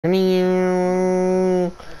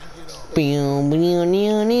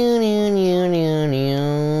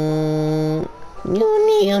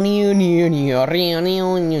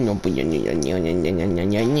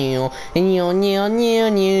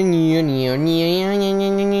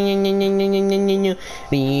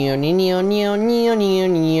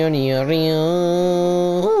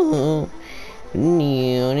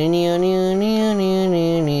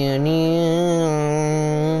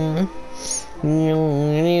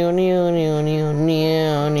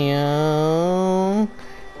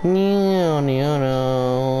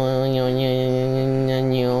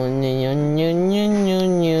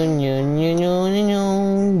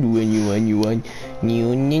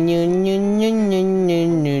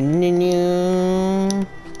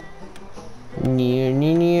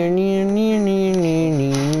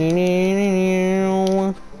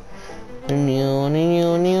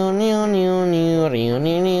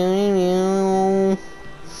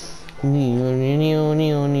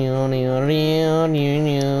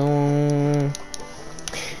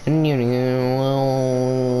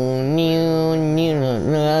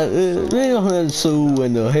So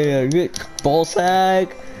in the hair, ball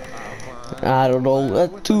sack. I don't know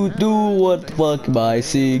what to do. What the fuck am I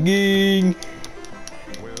singing?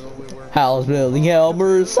 House building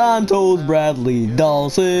Helmer, Santos, Bradley,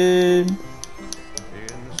 Dahlson,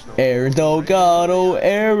 Aaron Delgado,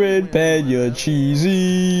 Aaron Pena,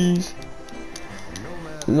 Cheesies.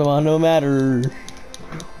 No matter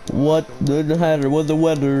what the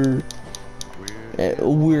weather,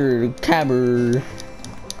 we're camera.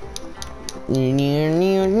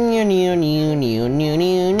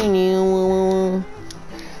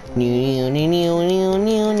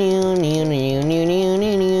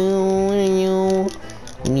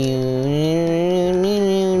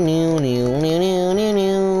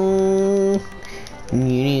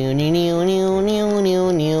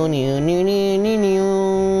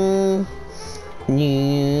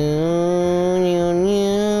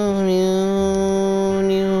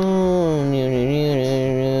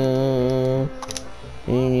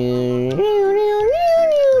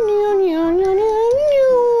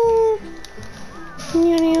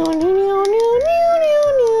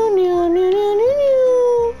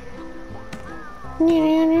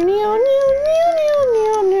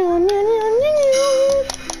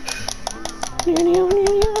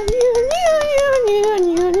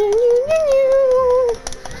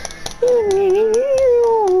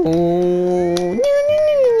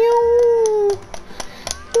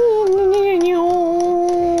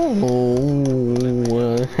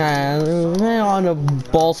 On a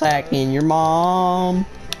ball sack in your mom.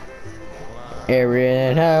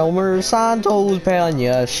 Aaron Helmer, Santos,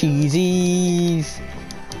 Pena, Cheesies.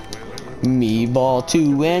 Meatball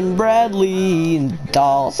 2 and Bradley and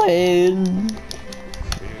Dahlson.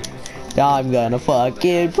 I'm gonna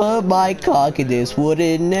fucking put my cock in this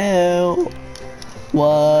wooden nail.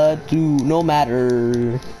 What do no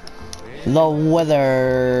matter the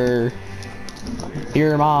weather.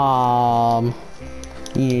 Your mom.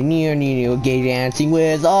 Gay dancing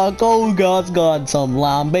with Uncle God's got some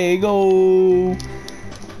lumbago.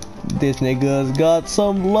 This nigga's got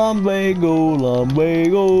some lumbago.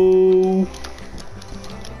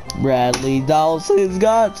 Bradley Dawson's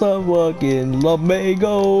got some fucking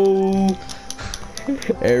lumbago.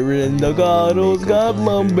 Aaron Delgado's got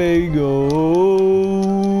lumbago.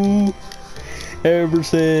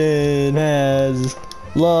 Everson has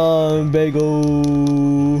lumbago.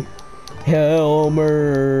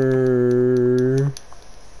 Helmer.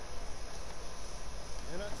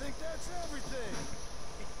 And I think that's everything.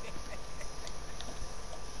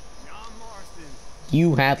 John Marston.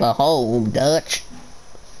 You have a home, Dutch. So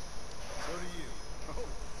do you. Oh,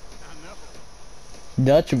 I know.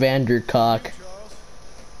 Dutch Vandercock. Charles,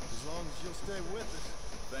 as long as you'll stay with us.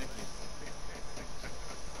 Thank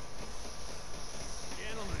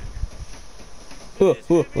you.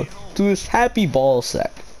 Gentlemen. To this happy ball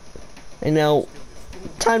sack. And now,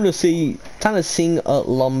 time to sing a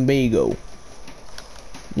lumbago.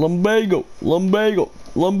 Lumbago.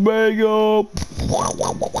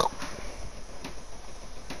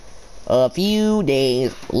 A few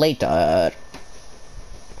days later.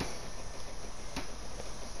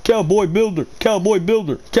 Cowboy builder.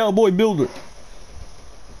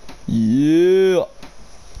 Yeah.